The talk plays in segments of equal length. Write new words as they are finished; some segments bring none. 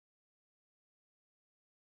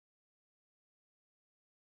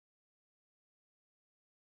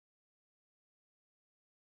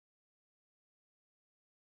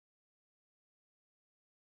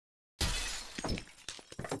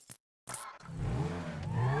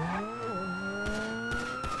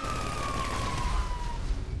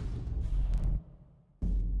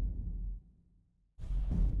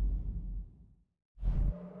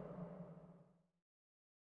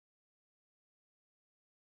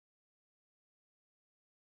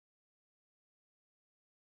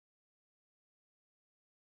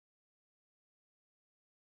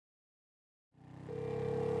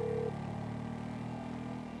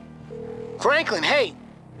Franklin, hey,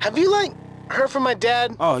 have you, heard from my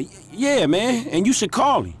dad? Oh, yeah, man, and you should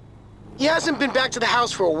call him. He hasn't been back to the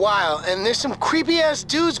house for a while, and there's some creepy-ass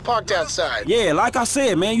dudes parked outside. Yeah, like I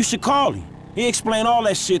said, man, you should call him. He'll explain all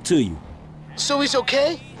that shit to you. So he's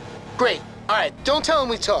okay? Great. All right, don't tell him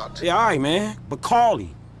we talked. Yeah, all right, man, but call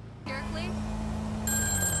him. Hey,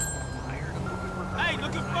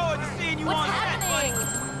 looking forward to seeing you on set.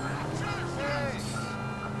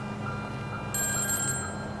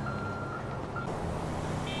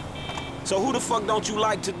 So who the fuck don't you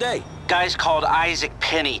like today? Guy's called Isaac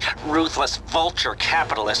Penny, ruthless vulture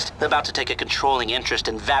capitalist, about to take a controlling interest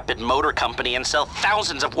in Vapid Motor Company and sell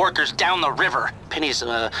thousands of workers down the river. Penny's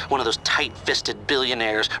one of those tight-fisted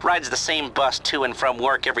billionaires, rides the same bus to and from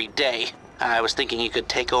work every day. I was thinking you could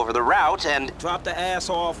take over the route and... Drop the ass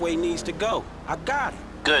off where he needs to go. I got it.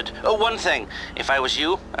 Good. Oh, one thing. If I was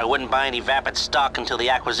you, I wouldn't buy any Vapid stock until the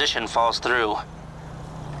acquisition falls through.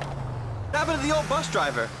 What happened to the old bus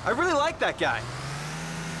driver? I really like that guy.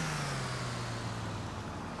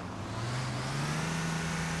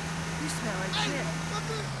 You smell like shit.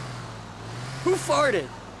 Who farted?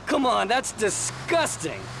 Come on, that's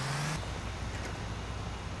disgusting.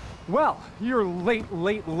 Well, you're late.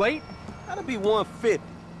 That'll be 150.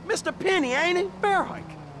 Mr. Penny, ain't it? Bear hike.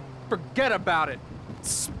 Forget about it.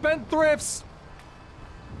 Spendthrifts.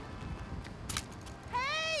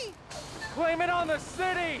 Hey! Blame it on the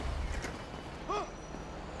city.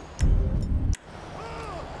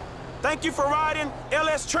 Thank you for riding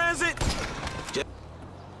LS Transit.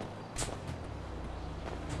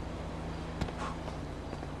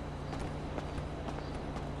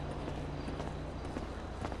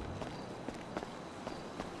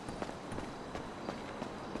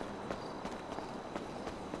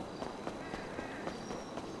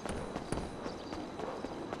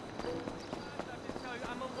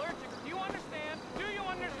 I'm allergic. Do you understand? Do you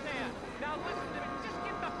understand? Now listen to me. Just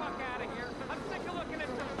get the fuck out of here. I'm sick of looking at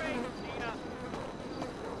your face, Gina.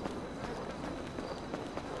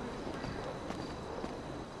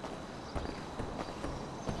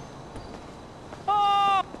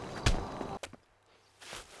 Oh!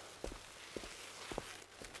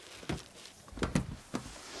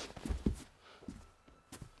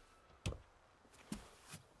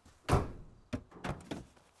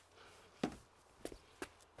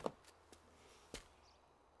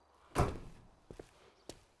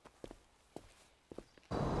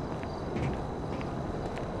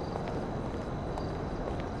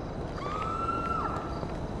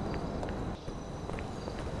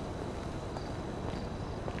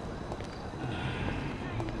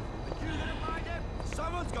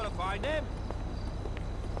 Someone's gotta find him.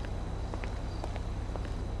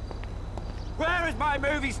 Where is my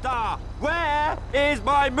movie star? Where is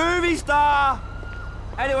my movie star?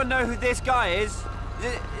 Anyone know who this guy is?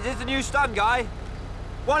 Is this the new stun guy?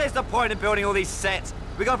 What is the point of building all these sets?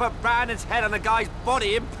 We gotta put Brandon's head on the guy's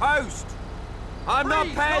body in post. I'm not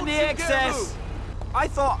paying the excess. I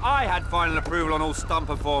thought I had final approval on all stunt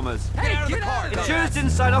performers. Hey, get out of Insurance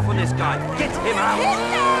didn't sign off on this guy. Get him out.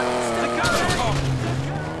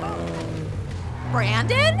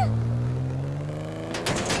 Brandon?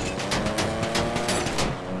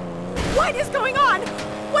 What is going on?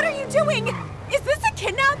 What are you doing? Is this a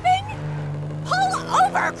kidnapping? Pull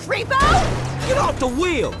over, creepo! Get off the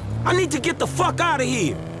wheel. I need to get the fuck out of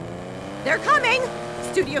here. They're coming!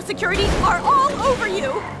 Studio security are all over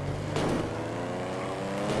you!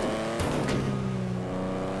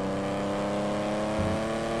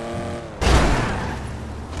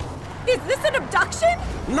 Is this an abduction?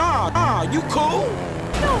 Nah, you cool?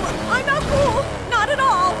 No, I'm not cool. Not at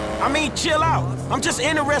all. I mean, chill out. I'm just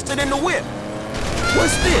interested in the whip.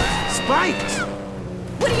 What's this? Spikes?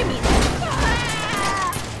 What do you mean?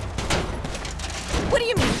 What do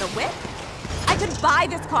you mean, the whip? I could buy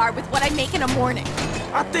this car with what I make in a morning.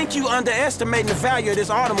 I think you underestimating the value of this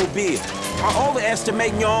automobile. Or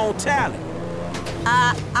overestimating your own talent.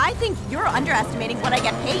 I think you're underestimating what I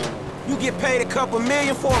get paid. You get paid a couple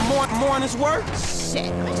million for a morning's work?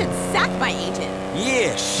 Shit, I should sack my agent.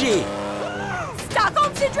 Yeah, shit.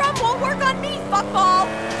 Stockholm Syndrome won't work on me, fuckball!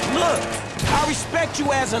 Look, I respect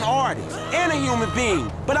you as an artist and a human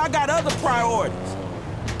being, but I got other priorities.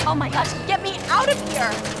 Oh my gosh, get me out of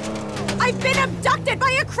here! I've been abducted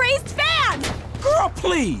by a crazed fan! Girl,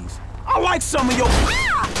 please. I like some of your...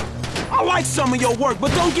 Ah! I like some of your work,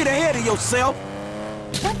 but don't get ahead of yourself.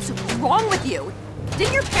 What's wrong with you?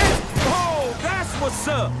 Didn't your parents... Oh, that's what's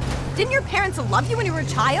up. Didn't your parents love you when you were a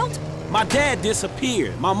child? My dad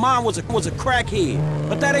disappeared. My mom was a crackhead.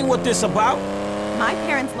 But that ain't what this about. My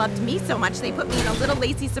parents loved me so much they put me in a Little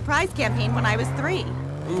Lacy surprise campaign when I was 3.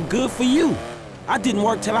 Good for you. I didn't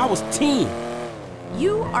work till I was 10.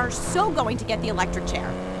 You are so going to get the electric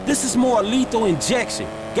chair. This is more lethal injection,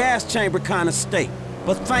 gas chamber kind of state.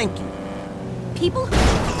 But thank you. People who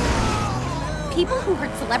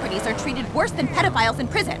hurt celebrities are treated worse than pedophiles in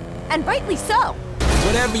prison, and rightly so.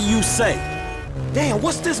 Whatever you say. Damn,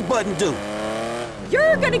 what's this button do?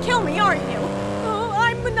 You're gonna kill me, aren't you? Oh,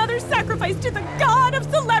 I'm another sacrifice to the god of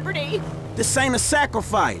celebrity. This ain't a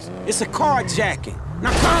sacrifice. It's a carjacking.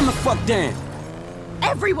 Now calm the fuck down.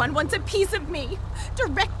 Everyone wants a piece of me.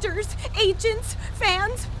 Directors, agents,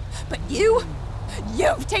 fans. But you've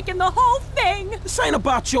taken the whole thing. This ain't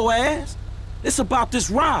about your ass. It's about this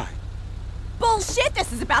ride. Bullshit,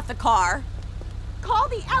 this is about the car. Call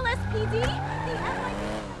the LSPD, the NYPD.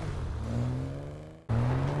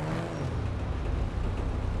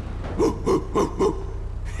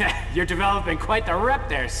 You're developing quite the rep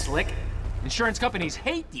there, Slick. Insurance companies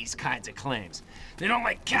hate these kinds of claims. They don't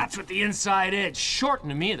like cats with the inside edge, shorten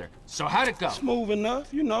them either. So how'd it go? Smooth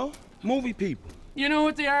enough, you know. Movie people. You know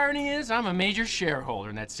what the irony is? I'm a major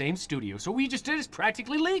shareholder in that same studio, so what we just did is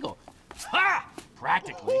practically legal. Ha!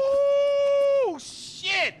 Practically. Ooh,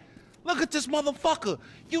 shit! Look at this motherfucker.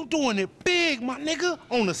 You doing it big, my nigga,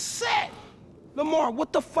 on the set. Lamar,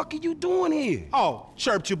 what the fuck are you doing here? Oh,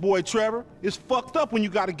 chirped your boy Trevor. It's fucked up when you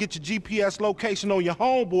gotta get your GPS location on your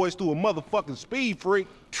homeboys through a motherfucking speed freak.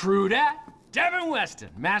 True that. Devin Weston,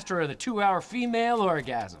 master of the 2-hour female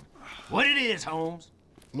orgasm. What it is, Holmes?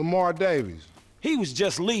 Lamar Davies. He was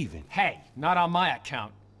just leaving. Hey, not on my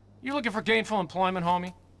account. You looking for gainful employment,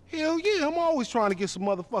 homie? Hell yeah, I'm always trying to get some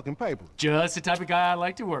motherfucking paper. Just the type of guy I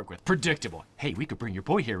like to work with. Predictable. Hey, we could bring your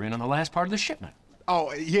boy here in on the last part of the shipment.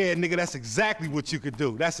 Oh, yeah, nigga, that's exactly what you could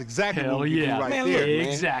do. That's exactly Hell what we yeah. do right Man, there, look, man. man.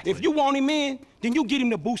 Exactly. If you want him in, then you get him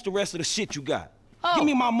to boost the rest of the shit you got. Give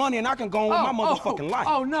me my money and I can go on with my motherfucking life.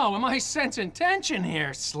 Oh, no, am I sensing tension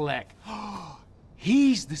here, Slick?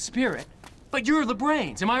 He's the spirit, but you're the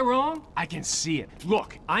brains. Am I wrong? I can see it.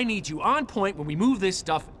 Look, I need you on point when we move this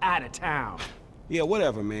stuff out of town. Yeah,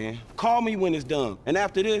 whatever, man. Call me when it's done. And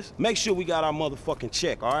after this, make sure we got our motherfucking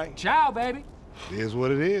check, all right? Ciao, baby. It is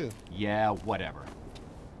what it is. Yeah, whatever.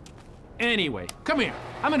 Anyway, come here.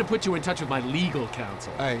 I'm gonna put you in touch with my legal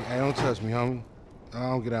counsel. Hey, don't touch me, homie. I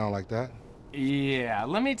don't get down like that. Yeah,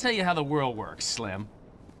 let me tell you how the world works, Slim.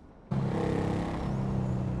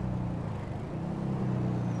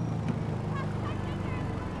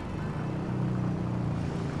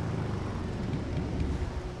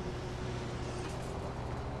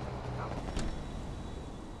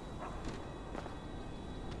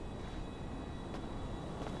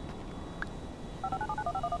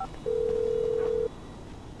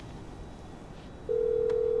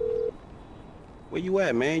 Where you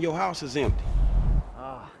at, man? Your house is empty.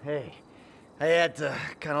 Oh, hey. I had to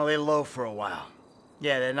kind of lay low for a while.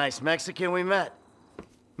 Yeah, that nice Mexican we met.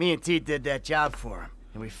 Me and T did that job for him,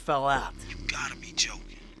 and we fell out. You gotta be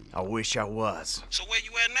joking. I wish I was. So where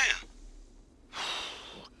you at now?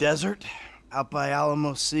 Desert, out by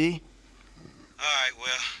Alamo Sea. All right,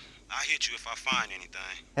 well, I'll hit you if I find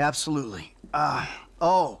anything. Absolutely.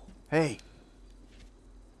 Oh, hey.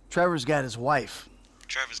 Trevor's got his wife.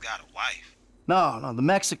 Trevor's got a wife. No, the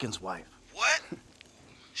Mexican's wife. What?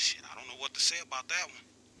 Shit, I don't know what to say about that one.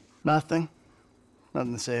 Nothing.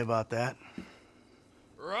 Nothing to say about that.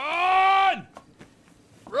 Run!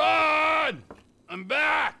 Run! I'm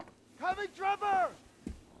back! Coming, Trevor!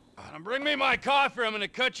 Bring me my coffee, I'm gonna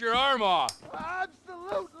cut your arm off.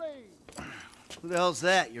 Absolutely! Who the hell's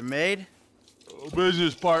that, your maid?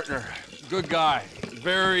 Business partner. Good guy.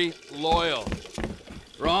 Very loyal.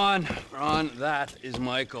 Ron, that is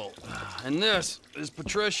Michael. And this is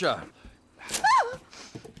Patricia.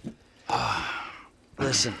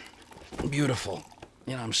 Listen, beautiful.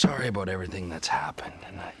 You know, I'm sorry about everything that's happened.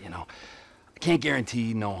 And, you know, I can't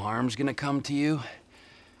guarantee no harm's gonna come to you.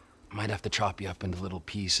 Might have to chop you up into little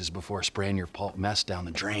pieces before spraying your pulp mess down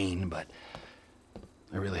the drain, but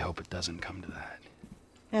I really hope it doesn't come to that.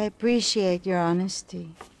 I appreciate your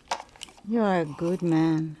honesty. You are a good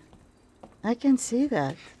man. I can see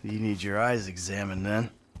that. You need your eyes examined then.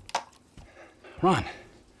 Ron,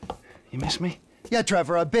 you miss me? Yeah,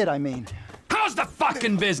 Trevor, a bit, I mean. How's the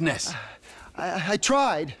fucking business? I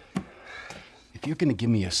tried. If you're gonna give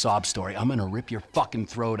me a sob story, I'm gonna rip your fucking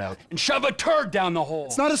throat out and shove a turd down the hole.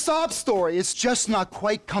 It's not a sob story. It's just not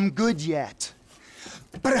quite come good yet.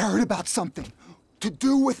 But I heard about something to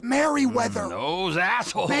do with Merryweather. Those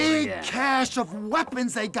assholes Big again. cache of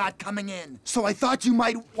weapons they got coming in. So I thought you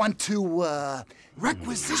might want to,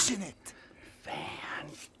 requisition it.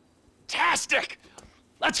 Fantastic!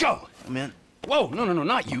 Let's go! I'm in. Whoa, no,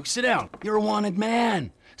 not you. Sit down. You're a wanted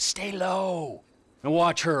man. Stay low. And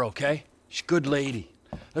watch her, okay? She's a good lady.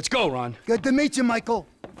 Let's go, Ron. Good to meet you, Michael.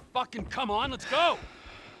 Fucking come on, let's go!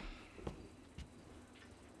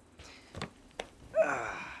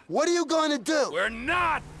 What are you going to do? We're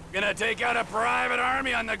not gonna take out a private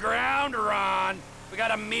army on the ground, Ron. We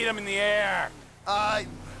gotta meet them in the air.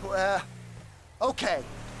 Okay.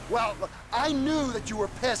 Well, look, I knew that you were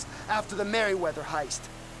pissed after the Merryweather heist,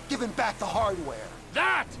 giving back the hardware.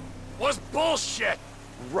 That was bullshit!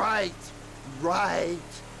 Right.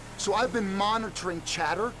 So I've been monitoring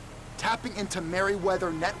chatter, tapping into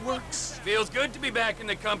Merryweather networks. Feels good to be back in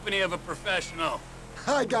the company of a professional.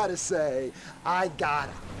 I gotta say, Now,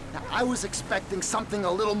 I was expecting something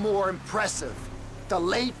a little more impressive. The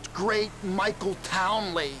late, great Michael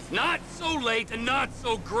Townley. Not so late and not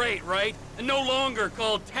so great, right? And no longer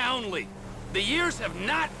called Townley. The years have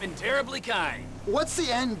not been terribly kind. What's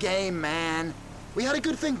the end game, man? We had a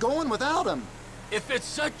good thing going without him. If it's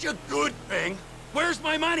such a good thing, where's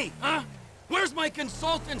my money, huh? Where's my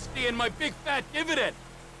consultants fee and my big fat dividend?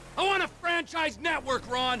 I want a franchise network,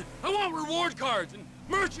 Ron. I want reward cards and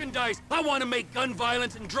merchandise. I want to make gun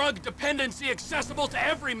violence and drug dependency accessible to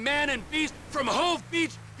every man and beast from Hove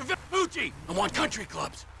Beach to Fuji. I want country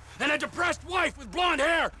clubs and a depressed wife with blonde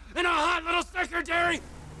hair and a hot little secretary.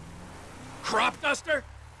 Crop duster?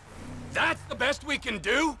 That's the best we can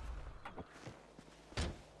do?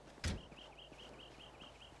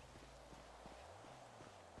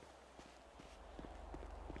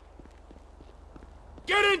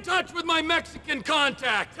 Get in touch with my Mexican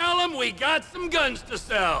contact. Tell him we got some guns to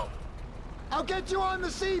sell. I'll get you on the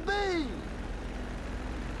CB.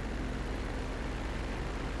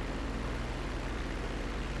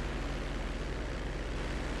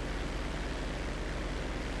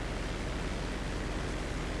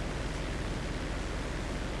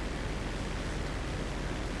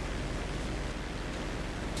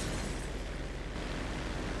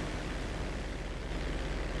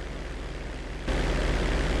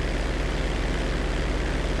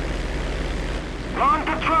 On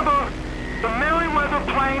to Trevor. The Merryweather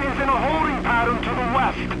plane is in a holding pattern to the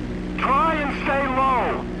west. Try and stay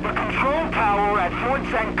low. The control tower at Fort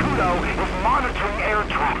Zancudo is monitoring air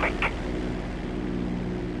traffic.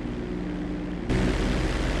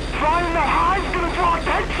 Flying the high's gonna draw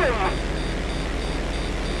attention!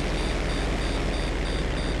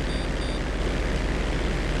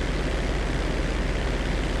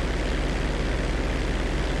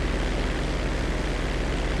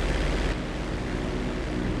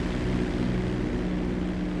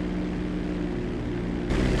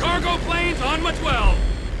 Cargo planes on my 12.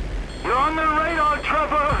 You're on the radar,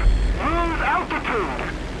 Trevor. Lose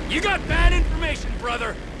altitude. You got bad information,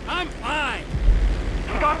 brother. I'm fine.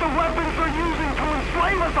 You got the weapons they're using to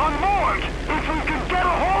enslave us on board. If we could get a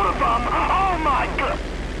hold of them, oh my god.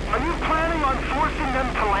 Are you planning on forcing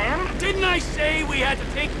them to land? Didn't I say we had to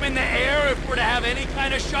take them in the air if we're to have any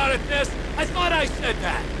kind of shot at this? I thought I said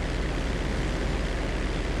that.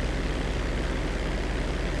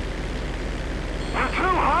 You're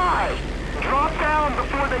too high. Drop down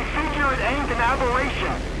before they figure it ain't an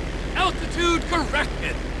aberration. Altitude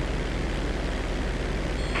corrected.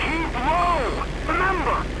 Keep low.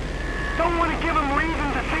 Remember, don't want to give them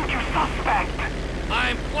reason to think you're suspect.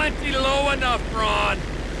 I'm plenty low enough, Ron.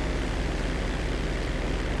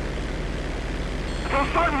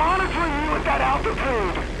 They'll start monitoring you at that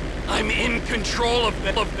altitude. I'm in control of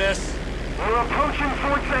this. We're approaching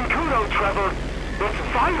Fort Zancudo, Trevor. It's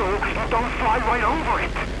vital you don't fly right over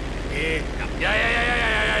it. Yeah.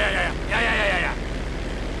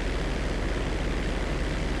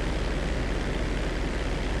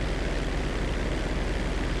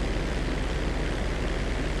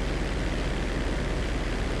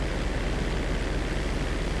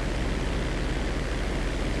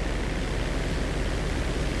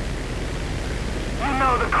 You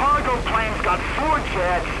know, the cargo plane's got 4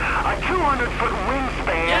 jets, a 200-foot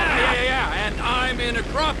wingspan. Yeah, and I'm in a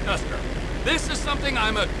crop duster. This is something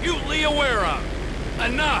I'm acutely aware of.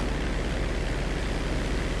 Enough!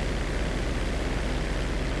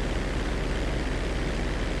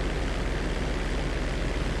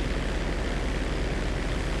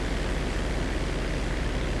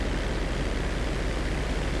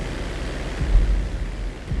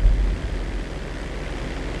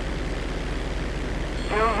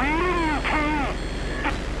 You're reading, you team.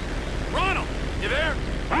 Ronald, you there?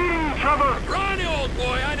 Reading, Trevor. Ronnie, old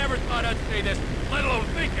boy, I never thought I'd say this, let alone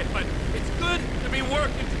think it, but it's good to be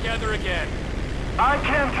working together again. I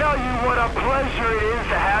can't tell you what a pleasure it is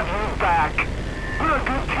to have you back. We're a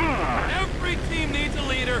good team. Every team needs a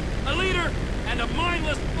leader, and a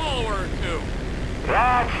mindless follower or two.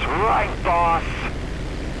 That's right, boss.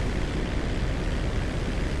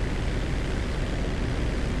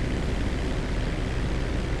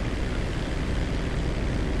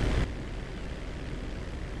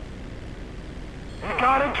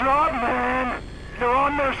 gotta drop, man. They're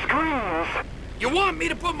on their screens. You want me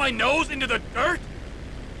to put my nose into the dirt?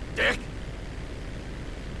 Dick.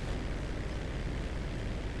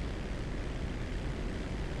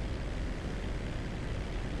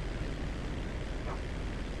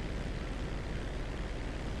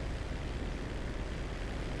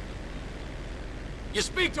 You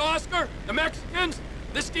speak to Oscar? The Mexicans?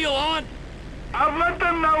 This deal on? I'll let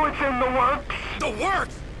them know it's in the works. The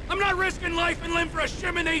works? I'm not risking life and limb for a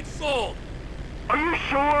Cheminade sold. Are you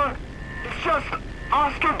sure? It's just,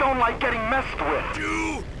 Oscar don't like getting messed with.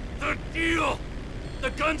 Do the deal! The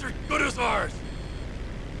guns are good as ours.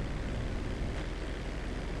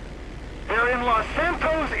 They're in Los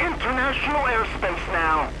Santos International Airspace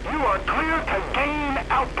now. You are clear to gain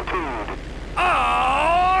altitude.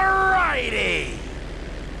 Alrighty!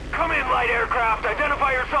 Come in, light aircraft.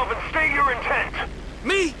 Identify yourself and state your intent.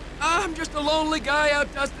 Me? I'm just a lonely guy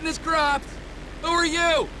out dusting his crops. Who are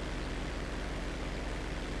you?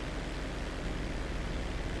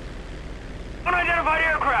 Unidentified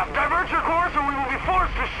aircraft. Divert your course or we will be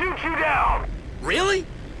forced to shoot you down. Really?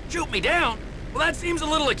 Shoot me down? Well, that seems a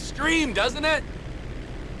little extreme, doesn't it?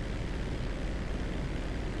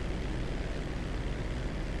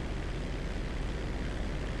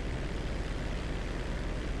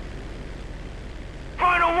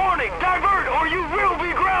 Final warning, divert or you will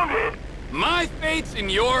be grounded! My fate's in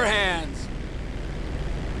your hands.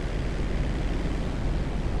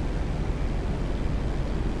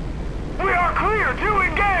 We are clear to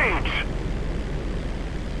engage!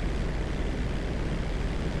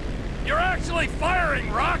 You're actually firing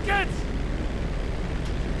rockets?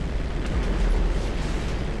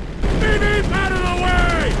 Beep out of the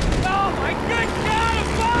way! Oh my good God!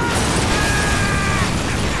 Fuck!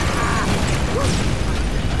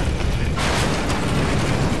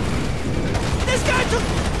 This guy took...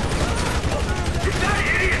 That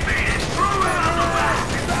idiot made it! Throw out on the back!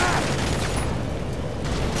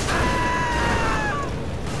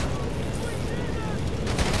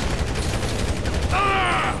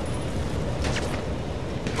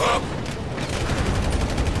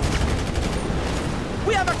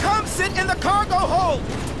 We have a comsit in the cargo hold!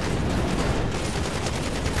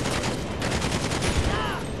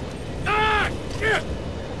 Ah! Shit!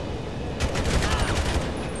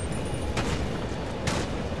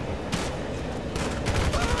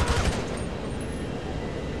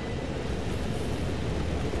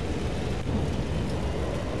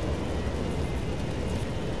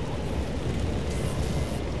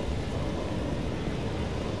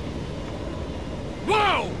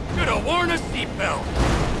 Whoa! Should have worn a seatbelt!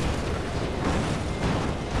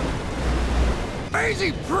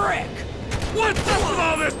 Crazy prick! What's up with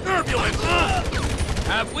all this turbulence, huh?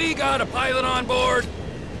 Have we got a pilot on board?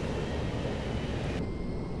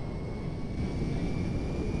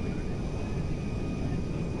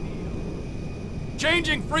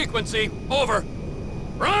 Changing frequency, over.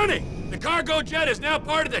 Ronnie! The cargo jet is now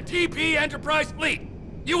part of the TP Enterprise fleet.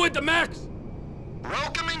 You with the Max?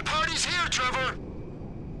 Welcoming party's here, Trevor.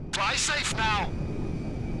 Fly safe now.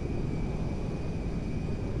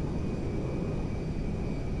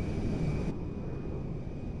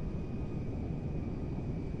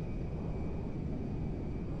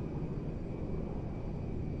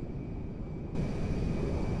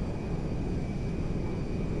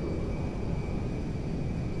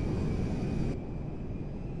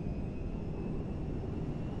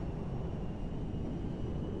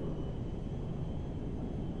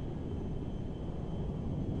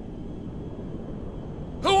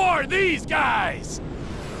 Who are these guys?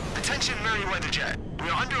 Attention, Merryweather Jet. We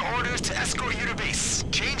are under orders to escort you to base.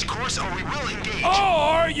 Change course or we will engage.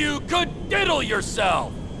 Or you could diddle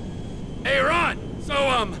yourself! Hey, Ron, so,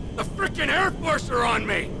 the frickin' Air Force are on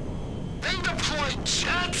me! They deployed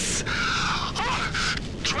jets! Oh,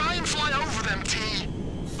 try and fly over them, T.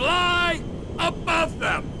 Fly above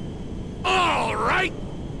them! All right!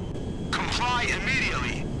 Comply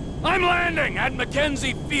immediately. I'm landing at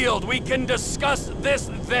Mackenzie Field. We can discuss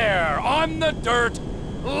this there, on the dirt,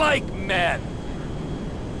 like men.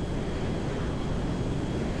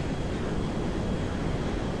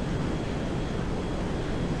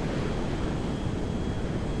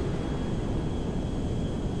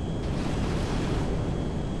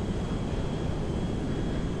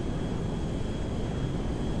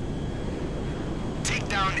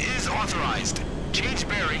 Takedown is authorized. Change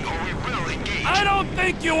bearing or we will engage. I don't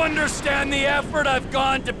think you understand the effort I've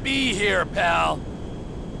gone to be here, pal.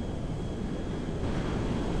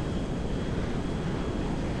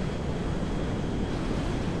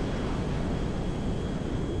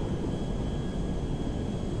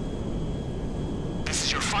 This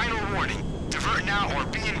is your final warning. Divert divert now or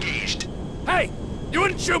be engaged. Hey! You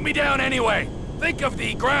wouldn't shoot me down anyway! Think of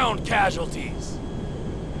the ground casualties.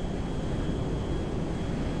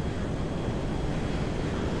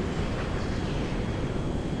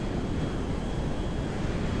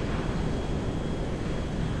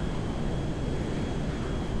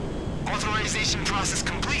 Authorization process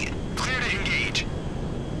complete. Clear to engage.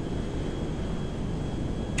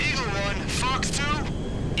 Eagle 1, Fox 2.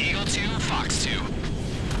 Eagle 2, Fox 2.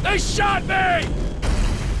 They shot me!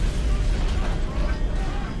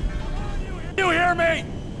 You hear me?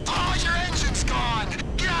 Oh, your engine's gone!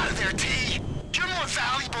 Get out of there, T! You're more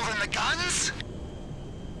valuable than the guns!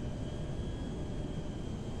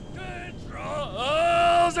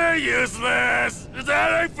 Controls are useless!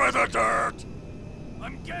 That ain't for the dirt!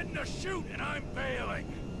 I'm getting a shoot and I'm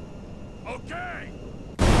failing. Okay,